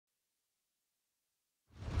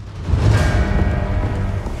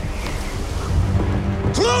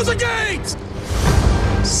Close the gates!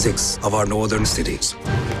 6 of our northern cities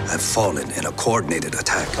have fallen in a coordinated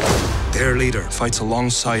attack. Their leader fights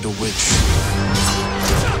alongside a witch.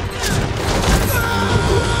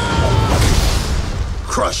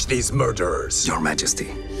 Crush these murderers, Your Majesty.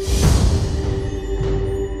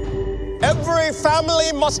 Every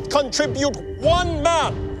family must contribute 1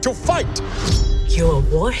 man to fight. You're a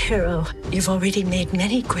war hero. You've already made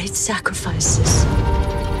many great sacrifices.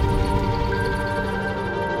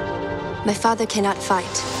 My father cannot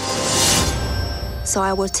fight, so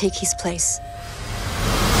I will take his place.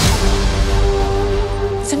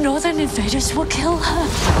 The northern invaders will kill her.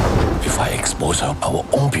 If I expose her, our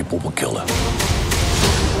own people will kill her.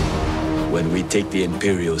 When we take the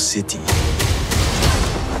Imperial City,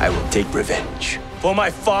 I will take revenge. For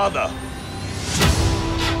my father!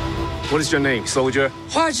 What is your name, soldier?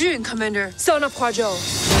 Hua Jun, Commander, son of Hua Zhou.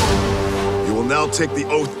 You will now take the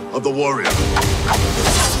oath of the warrior.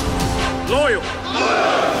 Loyal!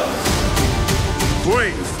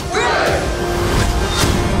 Brave!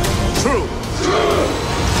 True!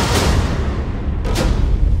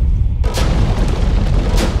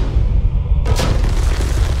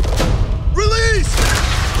 Release!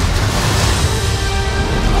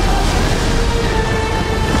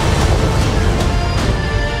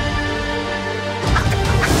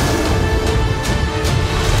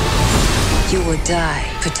 You will die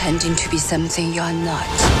pretending to be something you're not.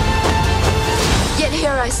 Yet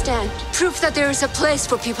here I stand, proof that there is a place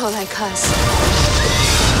for people like us.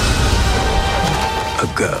 A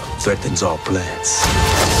girl threatens our plans.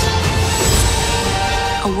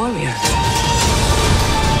 A warrior.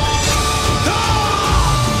 No!